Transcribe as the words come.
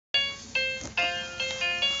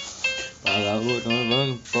out with the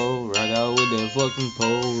fucking pole, rock out with that fucking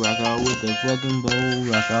pole, rock out with that fucking pole,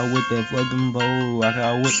 rock out with that fucking pole, rock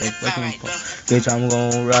out with that fucking pole. Bitch, I'm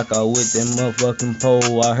gon' rock out with that motherfucking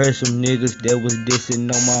pole. I heard some niggas that was dissing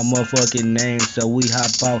on my motherfucking name, so we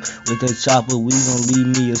hop out with the chopper, we gon' leave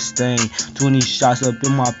me a stain. 20 shots up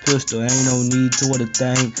in my pistol, ain't no need to what a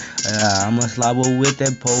thing. I'ma slobber with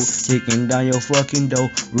that pole, kicking down your fucking door.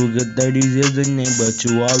 RUGER 30s is the name, but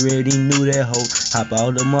you already knew that hoe. Hop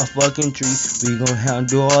out the motherfucking tree, we gon'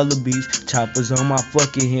 handle all the beats. Choppers on my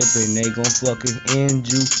fucking hip and they gon' fucking end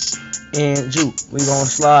you. We gon'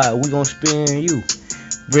 slide, we gon' spin you.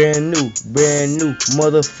 Brand new,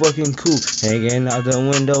 motherfucking cool. Hanging out the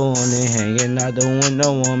window on it, hanging out the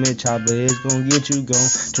window on me. Chopper is gon' get you gone.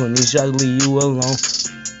 20 shots leave you alone.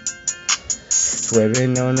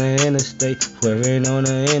 Swerving on the interstate, swerving on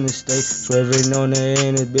the interstate, swerving on the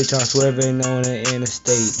interstate, bitch, I'm swerving on the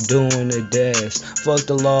interstate, doing the dash. Fuck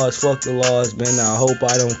the laws, man, I hope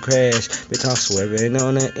I don't crash. Bitch, I'm swerving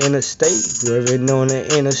on the interstate, swerving on the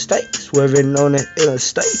interstate, swerving on the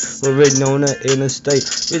interstate, swerving on the interstate.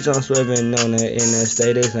 Bitch, I'm swerving on the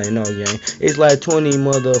interstate, this ain't no game. It's like 20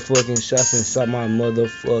 motherfucking shots inside my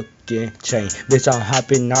motherfucking chain. Bitch, I'm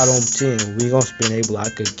hopping out on 10. We gon' spin a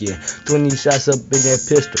block again. 20 shots up in that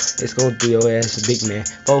pistol. It's gon' do your ass a big man.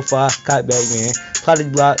 4-5, caught back, man.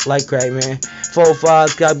 Plotted block like crack, man.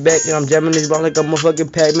 4-5, got back, and I'm jamming this block like a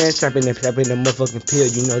motherfucking Pac-Man. Trapping the motherfucking pill.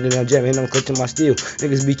 You know that I'm jamming, I'm clutching my steel.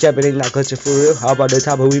 Niggas be capping, they not clutching for real. How about the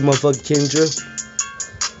top of we motherfucking king drill?